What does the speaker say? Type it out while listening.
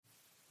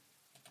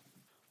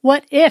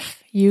What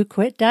if you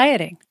quit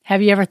dieting?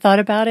 Have you ever thought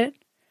about it?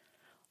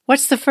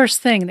 What's the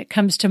first thing that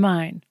comes to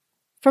mind?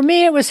 For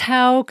me, it was,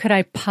 how could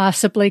I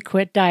possibly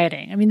quit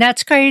dieting? I mean,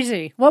 that's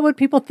crazy. What would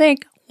people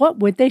think? What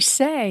would they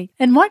say?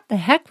 And what the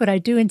heck would I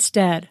do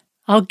instead?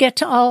 I'll get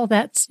to all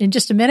that in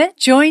just a minute.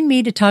 Join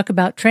me to talk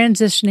about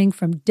transitioning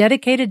from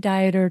dedicated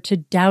dieter to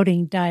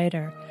doubting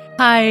dieter.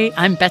 Hi,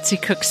 I'm Betsy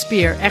Cook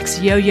Spear,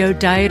 ex-yo-yo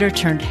dieter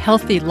turned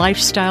healthy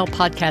lifestyle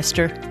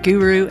podcaster,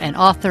 guru, and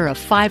author of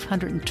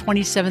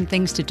 527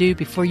 Things to Do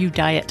Before You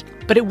Diet.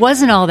 But it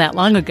wasn't all that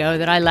long ago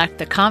that I lacked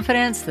the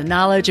confidence, the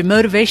knowledge, and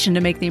motivation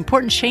to make the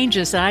important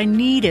changes that I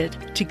needed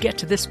to get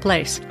to this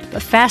place.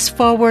 But fast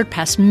forward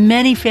past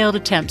many failed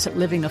attempts at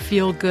living a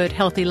feel-good,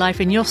 healthy life,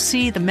 and you'll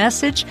see the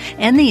message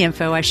and the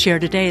info I share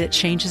today that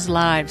changes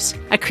lives.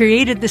 I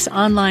created this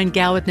online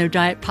Gal with No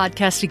Diet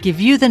podcast to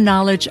give you the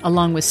knowledge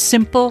along with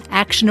simple,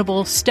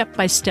 actionable,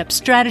 step-by-step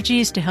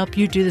strategies to help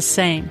you do the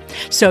same.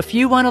 So if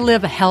you want to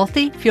live a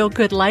healthy,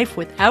 feel-good life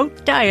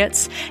without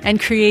diets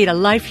and create a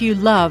life you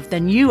love,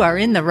 then you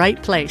are in the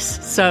right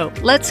place. So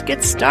let's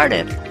get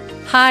started.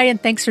 Hi,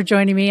 and thanks for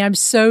joining me. I'm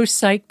so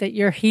psyched that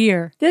you're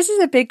here. This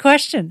is a big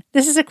question.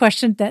 This is a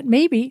question that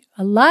maybe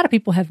a lot of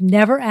people have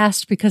never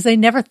asked because they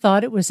never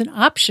thought it was an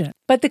option.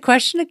 But the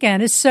question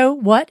again is, so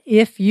what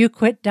if you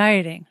quit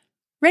dieting?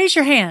 Raise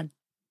your hand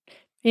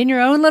in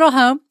your own little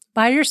home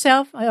by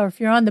yourself, or if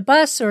you're on the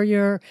bus or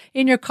you're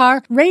in your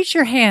car, raise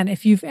your hand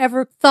if you've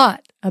ever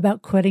thought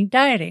about quitting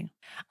dieting.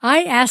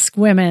 I ask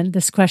women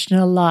this question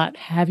a lot.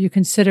 Have you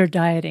considered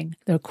dieting,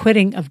 the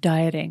quitting of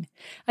dieting?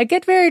 I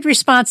get varied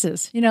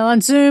responses. You know,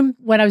 on Zoom,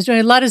 when I was doing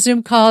a lot of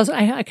Zoom calls,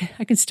 I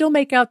can still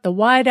make out the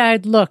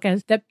wide-eyed look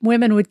that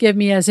women would give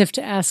me as if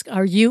to ask,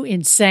 are you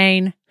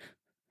insane?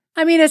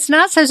 I mean, it's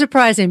not so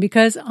surprising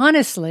because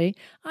honestly,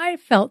 I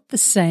felt the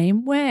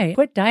same way.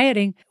 Quit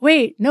dieting.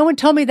 Wait, no one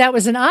told me that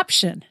was an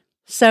option.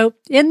 So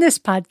in this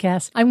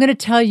podcast, I'm going to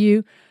tell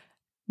you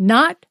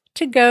not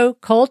to go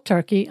cold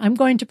turkey. I'm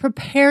going to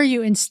prepare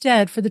you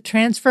instead for the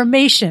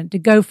transformation to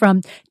go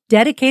from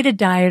dedicated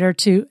dieter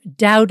to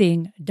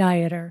doubting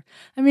dieter.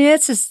 I mean,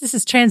 this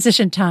is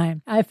transition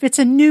time. If it's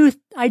a new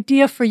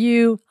idea for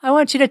you, I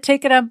want you to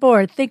take it on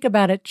board. Think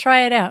about it.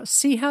 Try it out.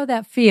 See how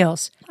that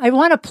feels. I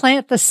want to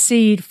plant the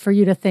seed for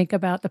you to think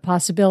about the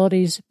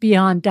possibilities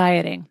beyond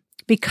dieting.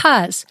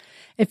 Because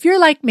if you're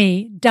like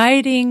me,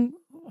 dieting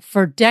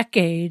for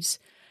decades,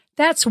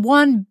 that's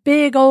one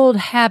big old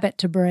habit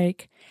to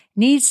break.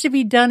 Needs to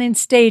be done in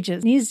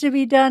stages, needs to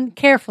be done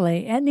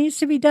carefully, and needs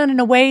to be done in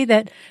a way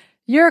that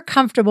you're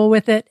comfortable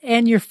with it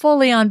and you're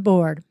fully on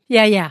board.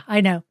 Yeah,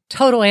 I know.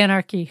 Total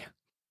anarchy.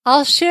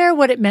 I'll share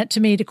what it meant to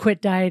me to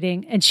quit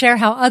dieting and share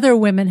how other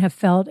women have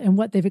felt and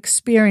what they've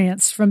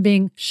experienced from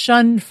being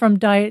shunned from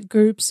diet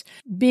groups,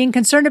 being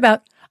concerned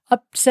about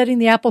upsetting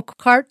the apple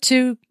cart,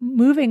 to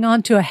moving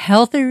on to a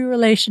healthy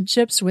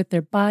relationships with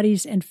their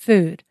bodies and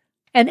food.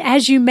 And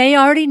as you may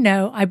already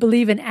know, I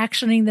believe in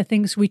actioning the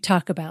things we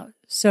talk about.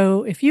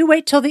 So if you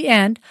wait till the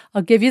end,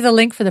 I'll give you the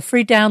link for the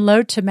free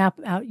download to map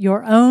out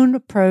your own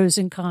pros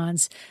and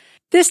cons.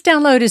 This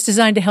download is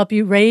designed to help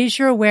you raise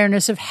your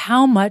awareness of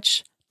how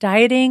much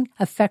dieting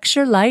affects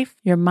your life,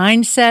 your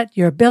mindset,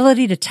 your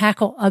ability to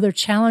tackle other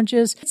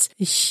challenges. It's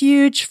a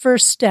huge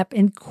first step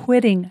in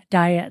quitting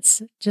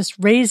diets, just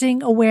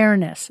raising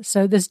awareness.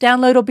 So this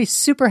download will be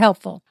super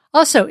helpful.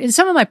 Also, in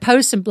some of my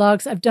posts and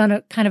blogs, I've done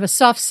a kind of a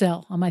soft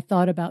sell on my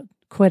thought about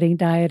quitting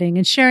dieting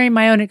and sharing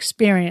my own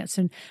experience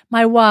and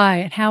my why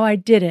and how I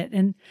did it.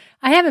 And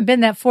I haven't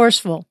been that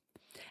forceful.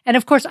 And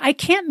of course, I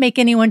can't make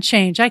anyone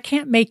change. I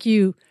can't make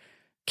you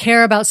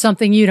care about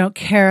something you don't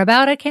care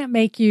about. I can't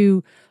make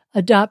you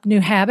adopt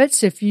new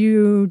habits if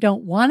you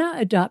don't want to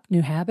adopt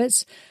new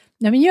habits.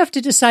 I mean, you have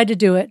to decide to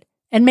do it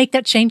and make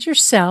that change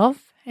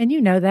yourself. And you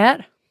know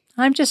that.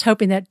 I'm just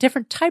hoping that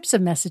different types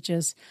of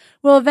messages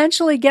will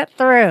eventually get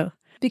through.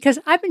 Because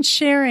I've been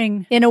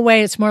sharing in a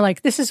way, it's more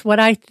like, this is what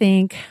I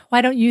think.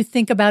 Why don't you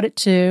think about it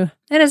too?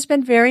 And it's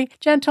been very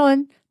gentle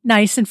and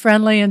nice and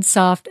friendly and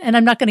soft. And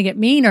I'm not going to get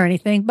mean or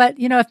anything. But,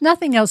 you know, if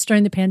nothing else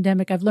during the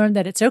pandemic, I've learned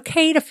that it's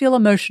okay to feel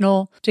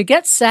emotional, to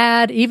get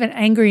sad, even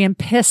angry and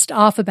pissed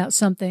off about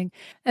something.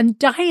 And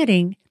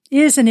dieting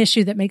is an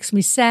issue that makes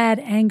me sad,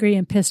 angry,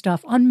 and pissed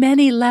off on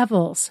many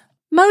levels.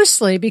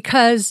 Mostly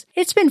because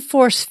it's been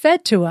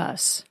force-fed to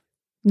us.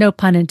 No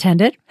pun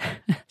intended.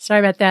 Sorry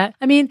about that.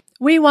 I mean,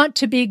 we want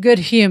to be good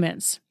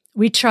humans.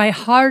 We try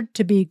hard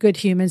to be good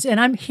humans. And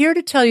I'm here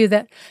to tell you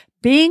that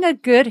being a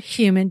good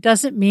human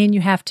doesn't mean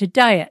you have to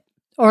diet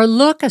or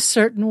look a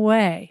certain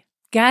way.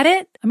 Got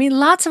it? I mean,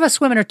 lots of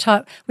us women are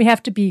taught we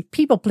have to be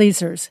people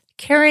pleasers,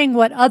 caring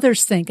what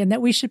others think, and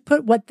that we should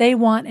put what they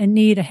want and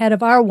need ahead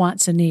of our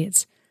wants and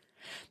needs.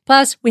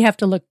 Plus, we have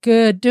to look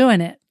good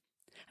doing it.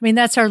 I mean,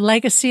 that's our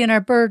legacy and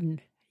our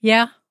burden.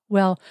 Yeah?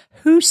 Well,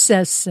 who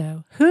says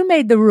so? Who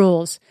made the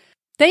rules?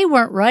 They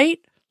weren't right.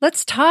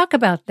 Let's talk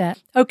about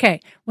that. Okay,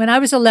 when I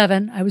was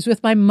 11, I was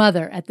with my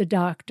mother at the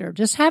doctor,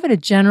 just having a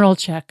general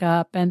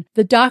checkup. And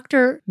the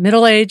doctor,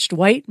 middle-aged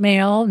white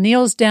male,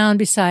 kneels down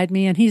beside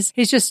me, and he's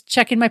just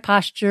checking my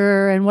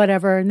posture and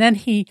whatever. And then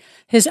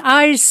his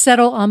eyes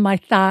settle on my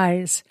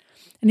thighs,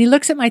 and he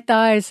looks at my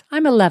thighs.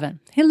 I'm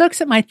 11. He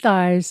looks at my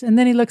thighs, and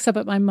then he looks up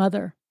at my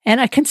mother.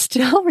 And I can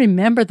still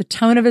remember the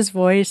tone of his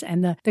voice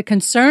and the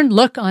concerned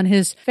look on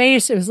his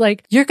face. It was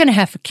like, you're going to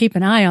have to keep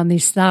an eye on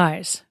these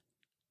thighs.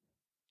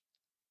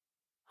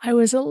 I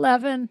was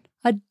 11.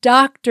 A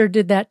doctor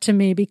did that to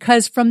me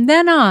because from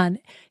then on,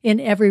 in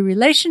every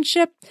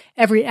relationship,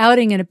 every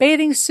outing in a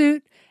bathing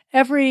suit,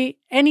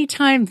 any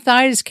time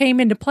thighs came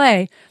into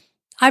play,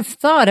 I've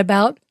thought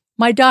about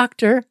my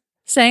doctor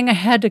saying I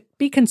had to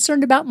be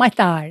concerned about my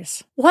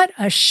thighs. What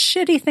a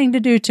shitty thing to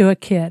do to a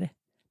kid.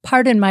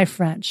 Pardon my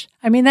French.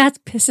 I mean,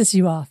 that pisses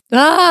you off.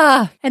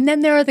 And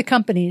then there are the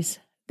companies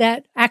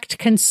that act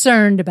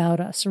concerned about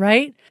us,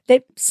 right?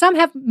 Some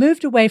have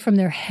moved away from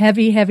their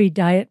heavy, heavy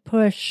diet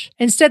push.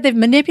 Instead, they've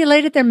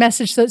manipulated their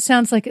message so it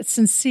sounds like it's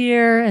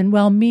sincere and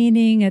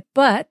well-meaning.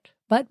 But,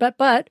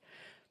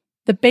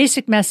 the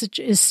basic message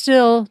is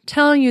still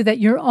telling you that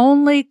you're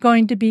only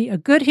going to be a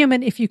good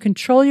human if you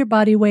control your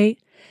body weight,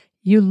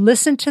 you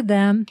listen to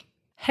them.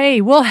 Hey,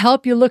 we'll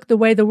help you look the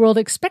way the world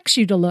expects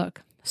you to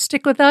look.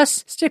 Stick with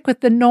us, stick with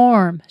the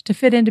norm to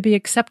fit in to be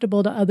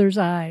acceptable to others'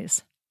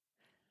 eyes.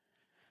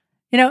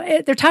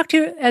 They're talked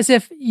to as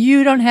if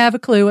you don't have a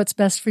clue what's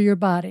best for your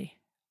body.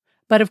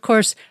 But of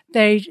course,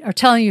 they are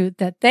telling you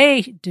that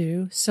they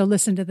do, so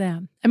listen to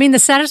them. I mean, the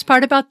saddest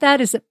part about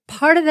that is that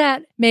part of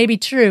that may be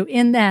true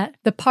in that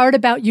the part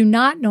about you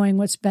not knowing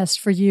what's best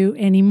for you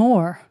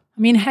anymore.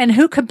 I mean, and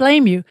who could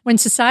blame you when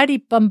society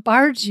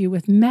bombards you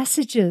with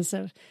messages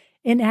of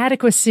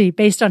inadequacy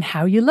based on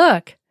how you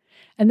look?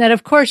 And that,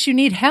 of course, you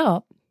need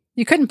help.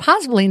 You couldn't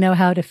possibly know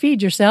how to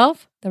feed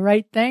yourself the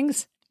right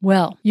things.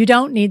 Well, you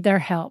don't need their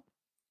help.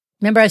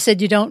 Remember I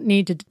said you don't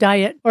need to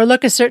diet or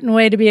look a certain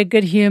way to be a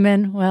good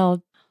human?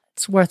 Well,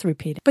 it's worth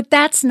repeating. But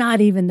that's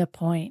not even the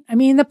point. I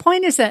mean, the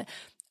point is that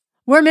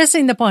we're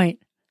missing the point.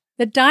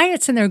 The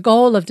diets and their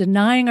goal of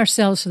denying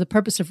ourselves for the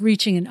purpose of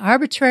reaching an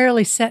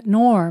arbitrarily set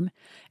norm,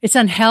 it's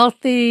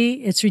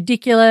unhealthy, it's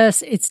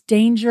ridiculous, it's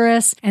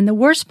dangerous. And the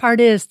worst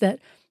part is that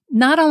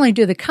not only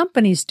do the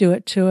companies do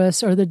it to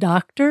us or the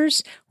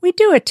doctors, we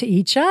do it to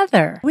each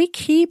other. We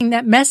keep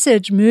that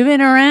message moving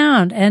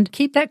around and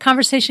keep that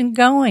conversation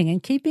going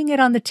and keeping it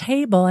on the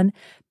table and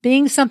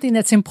being something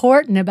that's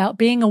important about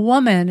being a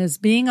woman is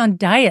being on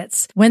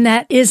diets when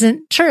that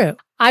isn't true.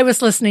 I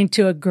was listening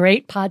to a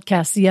great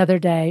podcast the other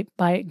day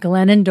by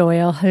Glennon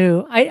Doyle,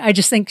 who I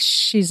just think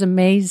she's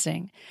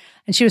amazing.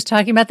 And she was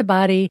talking about the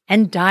body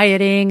and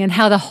dieting and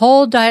how the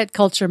whole diet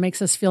culture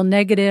makes us feel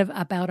negative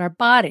about our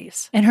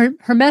bodies. And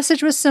her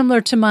message was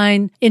similar to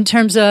mine in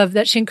terms of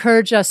that she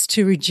encouraged us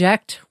to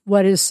reject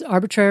what is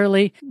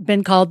arbitrarily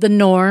been called the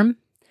norm.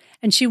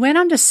 And she went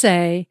on to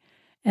say,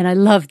 and I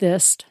love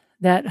this,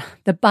 that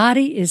the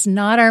body is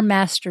not our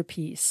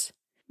masterpiece.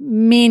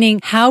 Meaning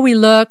how we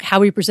look, how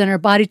we present our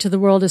body to the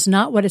world is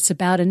not what it's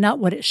about and not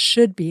what it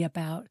should be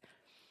about.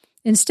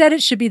 Instead,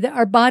 it should be that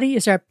our body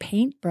is our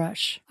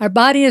paintbrush. Our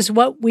body is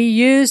what we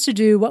use to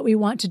do what we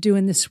want to do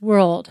in this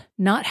world,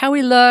 not how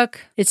we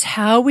look. It's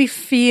how we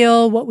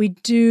feel, what we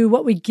do,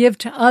 what we give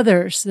to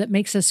others that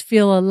makes us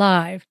feel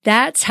alive.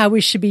 That's how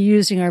we should be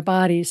using our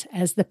bodies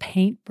as the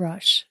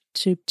paintbrush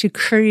to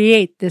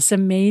create this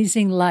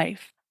amazing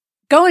life.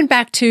 Going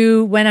back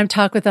to when I'm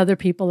talking with other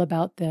people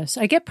about this,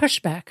 I get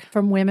pushback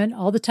from women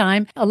all the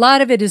time. A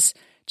lot of it is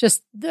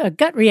just a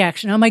gut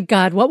reaction. Oh my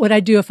God, what would I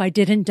do if I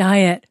didn't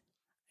diet?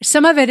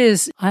 Some of it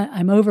is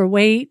I'm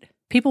overweight.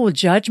 People will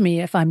judge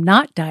me if I'm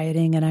not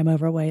dieting and I'm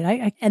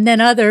overweight. And then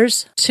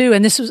others too.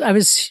 And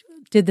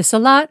did this a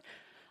lot.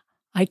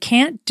 I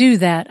can't do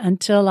that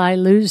until I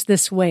lose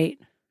this weight.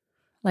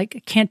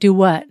 Like, can't do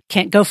what?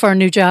 Can't go for a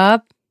new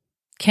job?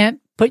 Can't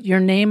put your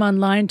name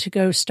online to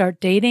go start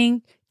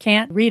dating?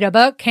 Can't read a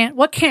book?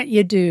 What can't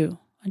you do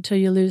until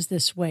you lose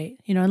this weight?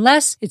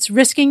 Unless it's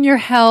risking your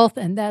health,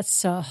 and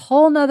that's a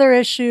whole nother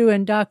issue,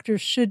 and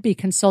doctors should be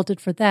consulted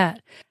for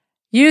that.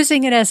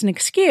 Using it as an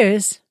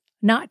excuse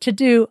not to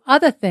do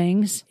other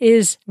things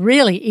is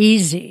really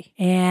easy.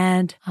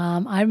 And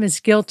I'm as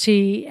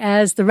guilty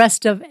as the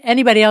rest of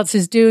anybody else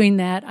is doing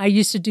that. I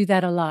used to do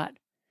that a lot.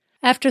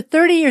 After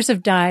 30 years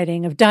of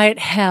dieting, of diet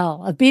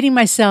hell, of beating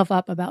myself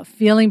up about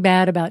feeling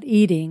bad about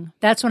eating,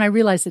 that's when I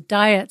realized that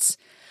diets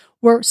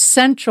were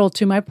central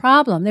to my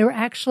problem. They were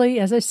actually,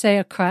 as I say,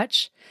 a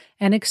crutch,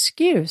 an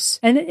excuse.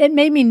 And it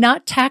made me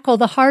not tackle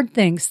the hard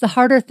things, the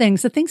harder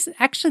things, the things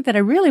actually that I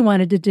really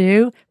wanted to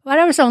do. But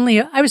I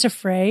was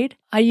afraid.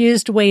 I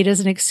used weight as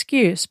an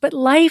excuse. But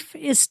life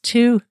is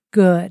too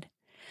good.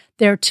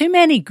 There are too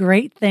many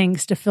great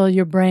things to fill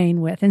your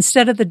brain with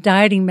instead of the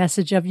dieting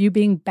message of you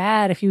being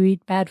bad if you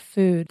eat bad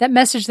food. That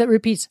message that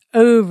repeats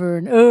over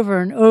and over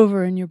and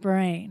over in your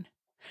brain.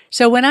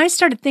 So when I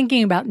started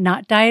thinking about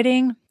not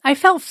dieting, I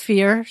felt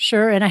fear,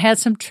 sure, and I had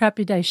some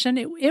trepidation.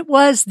 It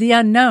was the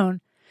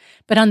unknown.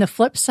 But on the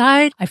flip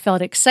side, I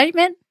felt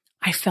excitement,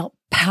 I felt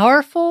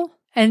powerful.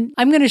 And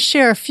I'm going to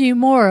share a few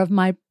more of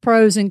my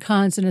pros and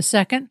cons in a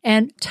second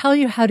and tell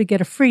you how to get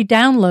a free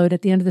download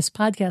at the end of this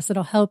podcast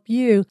that'll help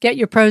you get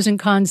your pros and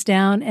cons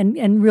down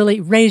and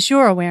really raise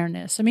your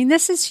awareness. I mean,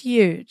 this is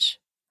huge.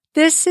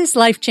 This is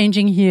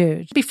life-changing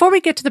huge. Before we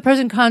get to the pros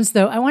and cons,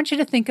 though, I want you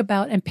to think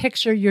about and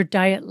picture your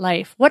diet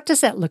life. What does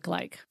that look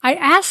like? I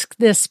ask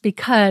this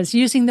because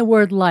using the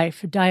word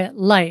life, diet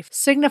life,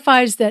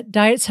 signifies that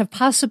diets have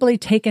possibly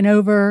taken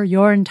over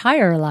your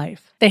entire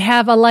life. They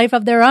have a life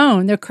of their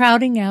own. They're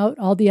crowding out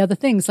all the other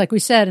things, like we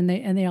said, and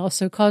they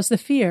also cause the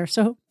fear.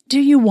 So do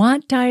you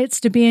want diets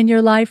to be in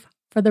your life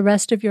for the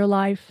rest of your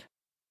life?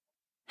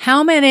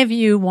 How many of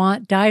you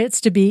want diets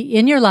to be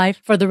in your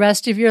life for the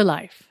rest of your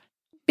life?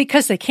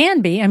 Because they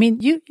can be. I mean,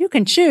 you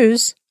can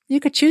choose. You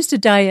could choose to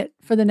diet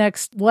for the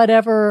next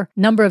whatever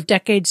number of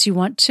decades you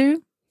want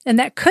to. And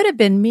that could have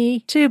been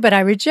me too, but I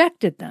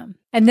rejected them.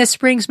 And this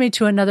brings me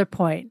to another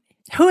point.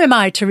 Who am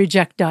I to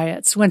reject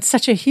diets when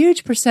such a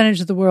huge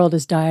percentage of the world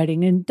is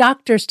dieting and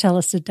doctors tell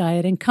us to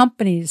diet and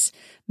companies,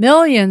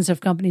 millions of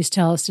companies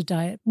tell us to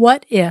diet?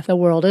 What if the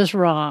world is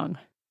wrong?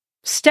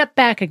 Step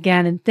back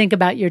again and think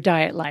about your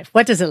diet life.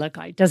 What does it look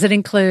like? Does it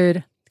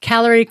include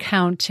calorie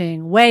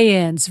counting,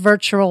 weigh-ins,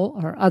 virtual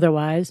or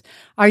otherwise?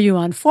 Are you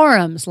on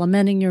forums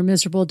lamenting your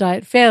miserable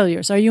diet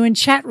failures? Are you in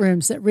chat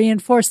rooms that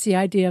reinforce the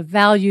idea of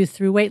value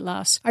through weight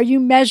loss? Are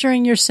you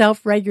measuring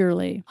yourself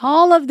regularly?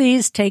 All of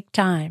these take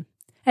time.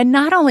 And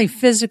not only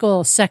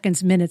physical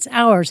seconds, minutes,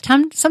 hours,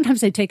 sometimes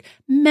they take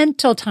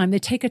mental time. They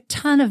take a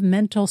ton of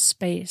mental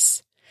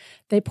space.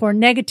 They pour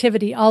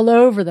negativity all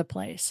over the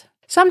place,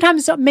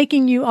 sometimes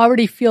making you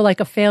already feel like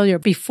a failure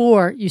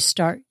before you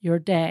start your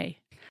day.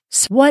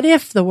 So what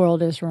if the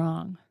world is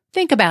wrong?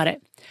 Think about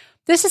it.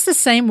 This is the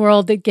same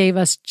world that gave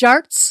us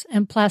jarts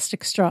and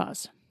plastic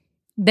straws.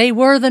 They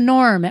were the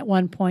norm at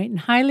one point and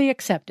highly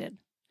accepted.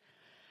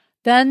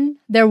 Then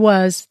there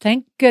was,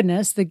 thank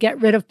goodness, the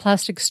get rid of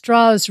plastic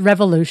straws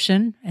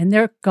revolution, and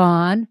they're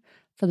gone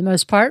for the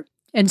most part.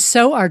 And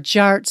so are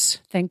jarts,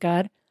 thank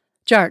God.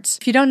 Jarts.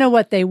 If you don't know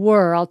what they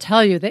were, I'll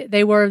tell you.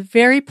 They were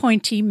very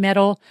pointy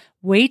metal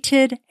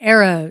weighted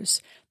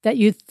arrows that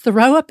you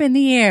throw up in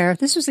the air.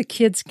 This was a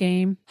kid's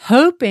game,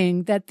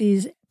 hoping that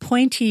these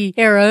pointy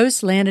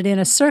arrows landed in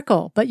a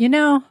circle. But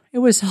it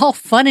was all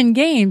fun and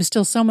games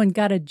till someone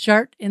got a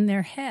jart in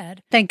their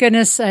head. Thank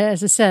goodness,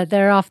 as I said,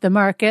 they're off the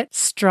market.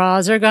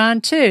 Straws are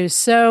gone too.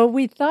 So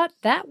we thought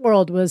that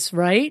world was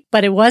right,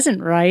 but it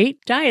wasn't right.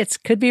 Diets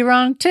could be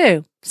wrong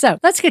too. So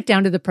let's get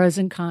down to the pros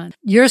and cons.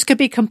 Yours could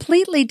be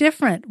completely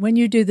different when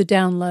you do the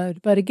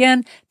download. But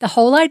again, the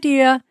whole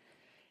idea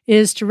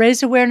is to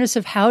raise awareness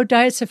of how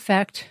diets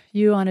affect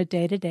you on a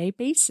day-to-day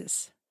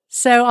basis.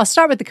 So I'll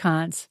start with the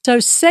cons. So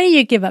say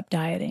you give up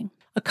dieting.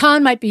 A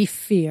con might be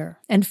fear,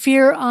 and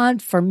fear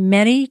for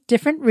many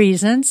different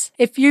reasons.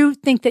 If you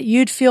think that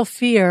you'd feel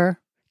fear,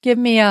 give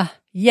me a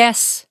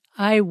yes,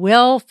 I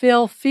will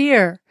feel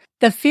fear.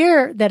 The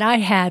fear that I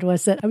had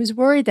was that I was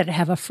worried that I'd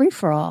have a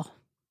free-for-all.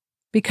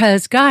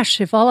 Because,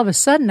 gosh, if all of a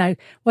sudden I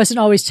wasn't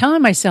always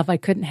telling myself I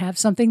couldn't have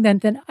something,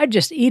 then I'd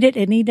just eat it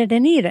and eat it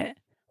and eat it.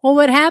 Well,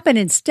 what happened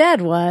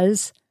instead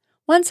was,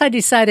 once I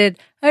decided,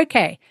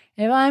 okay,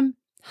 if I'm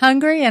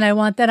hungry and I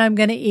want that, I'm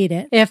going to eat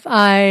it. If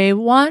I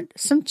want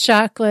some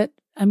chocolate,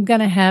 I'm going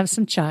to have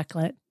some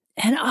chocolate.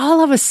 And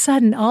all of a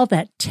sudden, all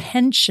that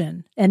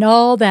tension and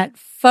all that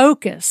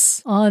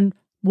focus on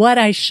what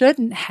I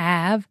shouldn't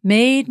have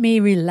made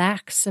me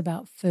relax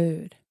about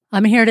food.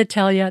 I'm here to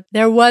tell you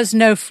there was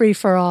no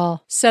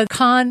free-for-all. So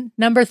con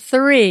number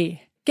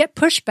 3, get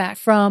pushback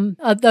from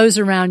those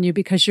around you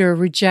because you're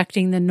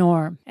rejecting the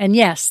norm. And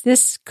yes,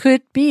 this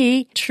could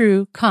be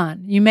true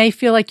con. You may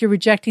feel like you're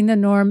rejecting the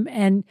norm,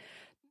 and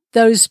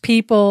those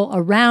people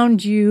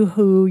around you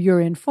who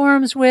you're in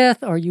forums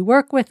with or you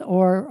work with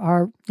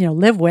or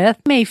live with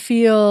may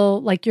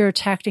feel like you're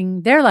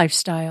attacking their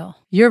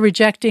lifestyle. You're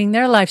rejecting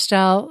their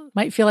lifestyle,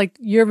 might feel like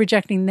you're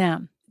rejecting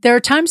them. There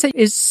are times that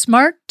it's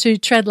smart to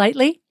tread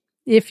lightly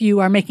if you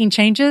are making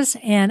changes,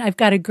 and I've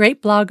got a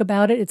great blog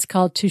about it. It's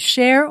called To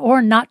Share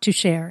or Not to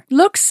Share.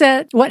 Looks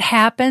at what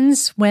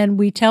happens when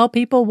we tell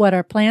people what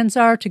our plans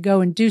are to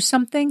go and do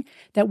something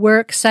that we're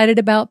excited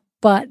about,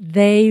 but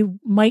they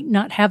might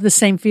not have the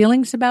same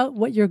feelings about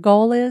what your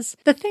goal is.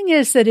 The thing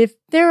is that if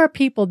there are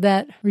people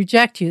that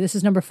reject you, this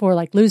is number 4,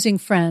 like losing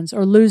friends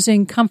or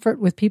losing comfort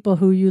with people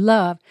who you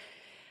love.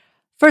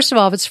 First of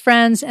all, if it's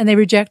friends and they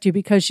reject you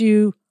because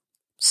you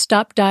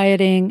stop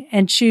dieting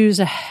and choose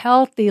a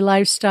healthy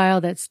lifestyle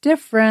that's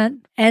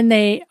different and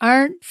they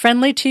aren't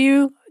friendly to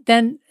you,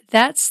 then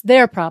that's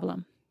their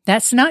problem.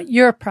 That's not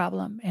your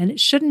problem, and it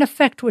shouldn't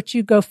affect what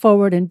you go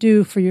forward and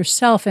do for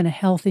yourself in a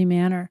healthy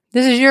manner.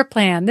 This is your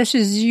plan. This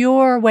is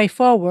your way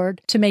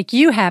forward to make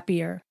you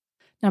happier.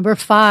 Number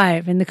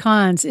 5 in the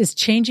cons is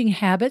changing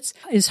habits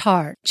is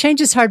hard. Change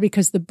is hard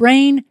because the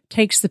brain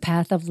takes the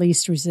path of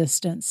least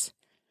resistance.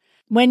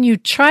 When you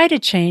try to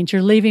change,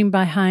 you're leaving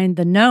behind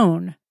the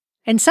known.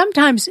 And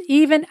sometimes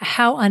even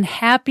how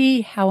unhappy,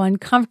 how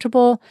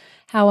uncomfortable,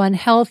 how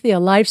unhealthy a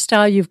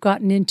lifestyle you've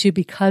gotten into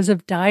because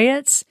of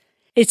diets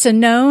It's a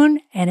known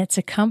and it's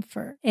a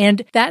comfort.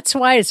 And that's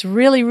why it's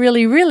really,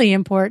 really, really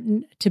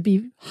important to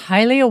be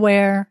highly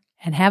aware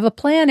and have a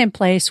plan in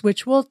place,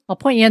 which I'll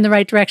point you in the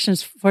right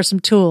directions for some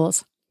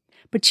tools.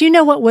 But you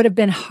know what would have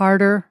been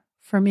harder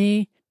for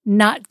me?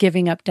 Not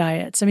giving up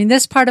diets. I mean,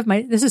 this is part of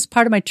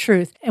my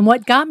truth and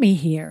what got me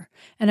here.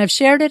 And I've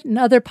shared it in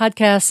other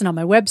podcasts and on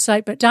my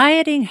website, but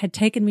dieting had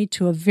taken me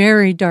to a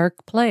very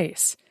dark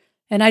place.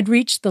 And I'd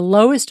reached the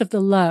lowest of the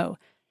low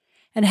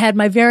and had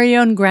my very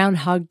own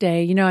Groundhog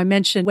Day. You know, I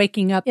mentioned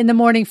waking up in the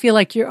morning, feel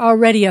like you're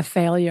already a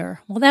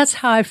failure. Well, that's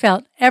how I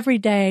felt every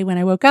day when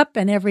I woke up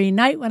and every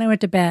night when I went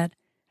to bed.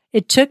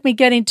 It took me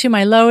getting to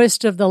my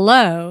lowest of the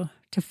low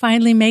to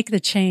finally make the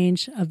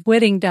change of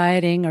quitting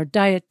dieting or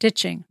diet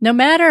ditching. No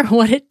matter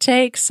what it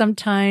takes,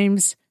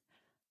 sometimes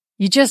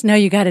you just know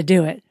you got to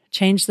do it.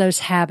 Change those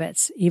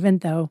habits, even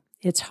though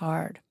it's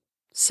hard.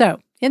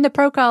 So, in the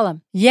pro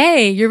column,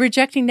 yay, you're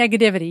rejecting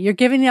negativity. You're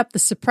giving up the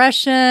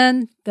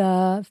suppression,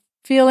 the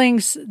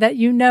feelings that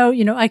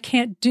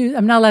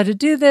I'm not allowed to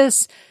do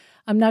this.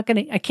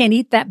 I can't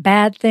eat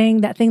that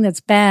thing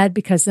that's bad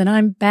because then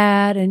I'm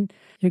bad. And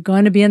you're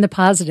going to be in the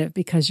positive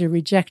because you're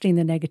rejecting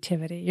the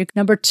negativity.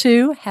 Number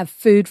 2, have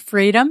food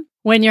freedom.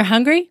 When you're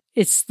hungry,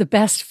 it's the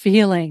best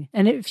feeling.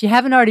 And if you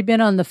haven't already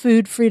been on the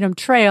food freedom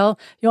trail,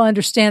 you'll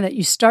understand that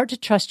you start to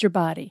trust your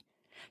body.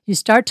 You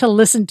start to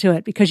listen to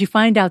it because you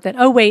find out that,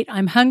 oh, wait,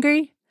 I'm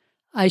hungry.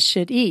 I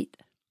should eat.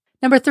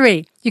 Number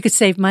 3, you could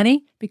save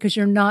money because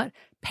you're not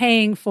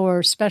paying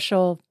for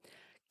special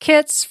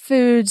kits,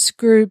 foods,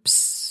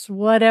 groups,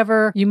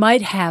 whatever you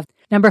might have.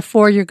 Number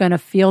 4, you're going to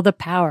feel the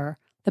power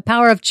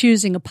of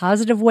choosing a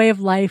positive way of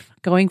life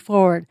going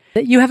forward.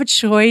 That you have a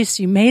choice.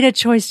 You made a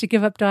choice to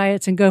give up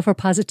diets and go for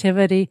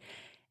positivity.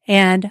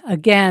 And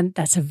again,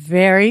 that's a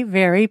very,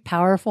 very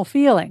powerful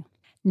feeling.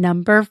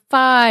 Number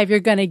 5, you're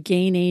going to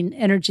gain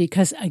energy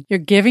because you're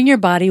giving your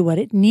body what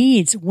it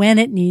needs when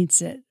it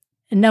needs it.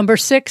 And number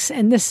 6,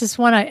 and this is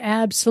one I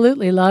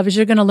absolutely love, is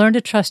you're going to learn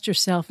to trust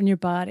yourself and your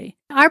body.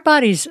 Our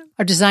bodies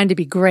are designed to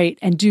be great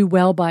and do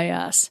well by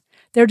us.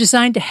 They're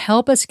designed to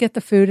help us get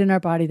the food in our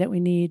body that we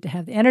need to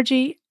have the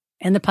energy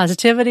and the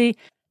positivity.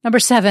 Number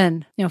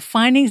 7,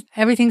 finding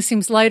everything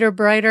seems lighter,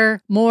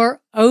 brighter,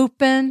 more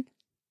open,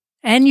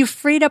 and you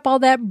freed up all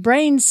that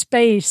brain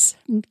space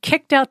and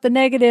kicked out the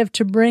negative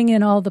to bring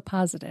in all the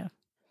positive.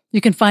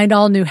 You can find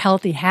all new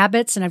healthy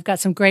habits, and I've got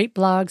some great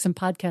blogs and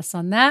podcasts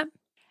on that.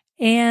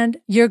 And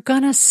you're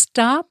going to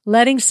stop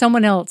letting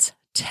someone else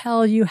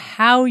tell you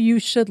how you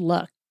should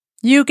look.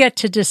 You get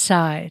to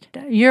decide.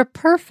 You're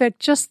perfect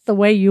just the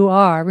way you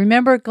are.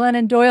 Remember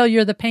Glennon Doyle,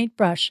 you're the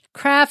paintbrush,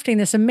 crafting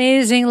this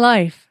amazing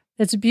life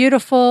that's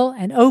beautiful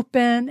and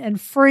open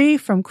and free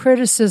from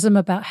criticism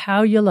about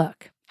how you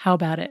look. How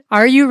about it?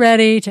 Are you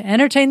ready to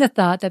entertain the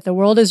thought that the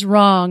world is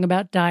wrong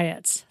about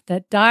diets?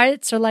 That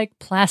diets are like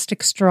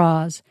plastic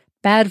straws.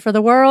 Bad for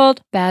the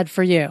world, bad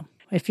for you.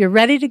 If you're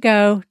ready to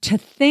go, to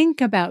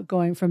think about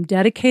going from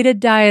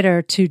dedicated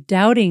dieter to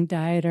doubting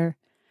dieter,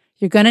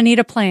 you're going to need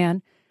a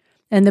plan.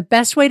 And the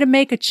best way to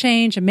make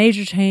a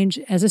major change,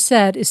 as I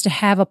said, is to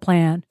have a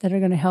plan that are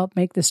going to help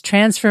make this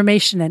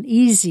transformation an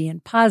easy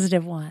and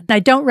positive one. I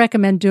don't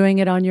recommend doing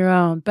it on your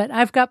own, but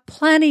I've got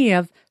plenty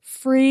of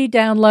free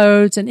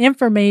downloads and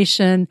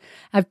information.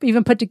 I've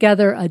even put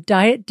together a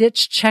diet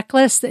ditch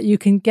checklist that you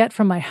can get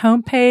from my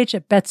homepage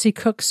at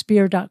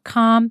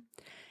BetsyCookSpear.com.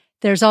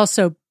 There's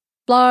also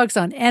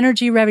blogs on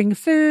energy-revving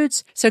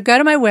foods. So go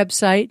to my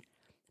website,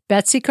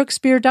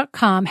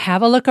 BetsyCookSpear.com.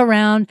 Have a look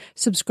around,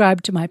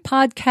 subscribe to my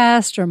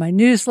podcast or my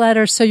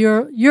newsletter so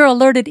you're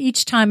alerted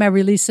each time I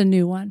release a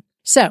new one.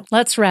 So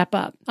let's wrap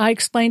up. I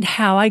explained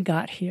how I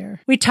got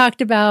here. We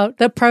talked about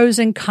the pros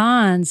and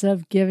cons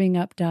of giving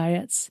up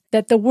diets,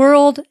 that the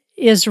world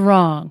is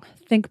wrong.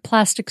 Think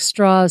plastic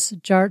straws,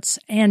 jarts,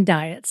 and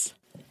diets.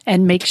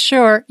 And make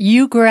sure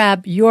you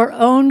grab your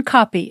own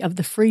copy of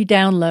the free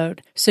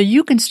download so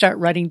you can start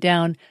writing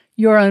down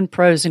your own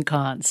pros and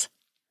cons.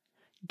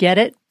 Get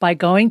it by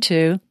going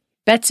to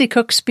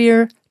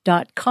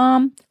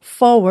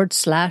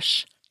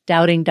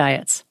BetsyCookSpear.com/doubting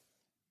diets.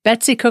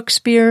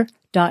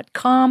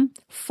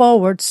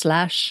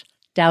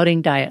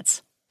 BetsyCookSpear.com/doubting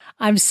diets.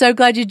 I'm so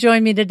glad you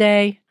joined me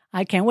today.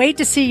 I can't wait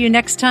to see you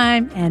next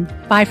time, and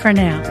bye for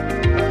now.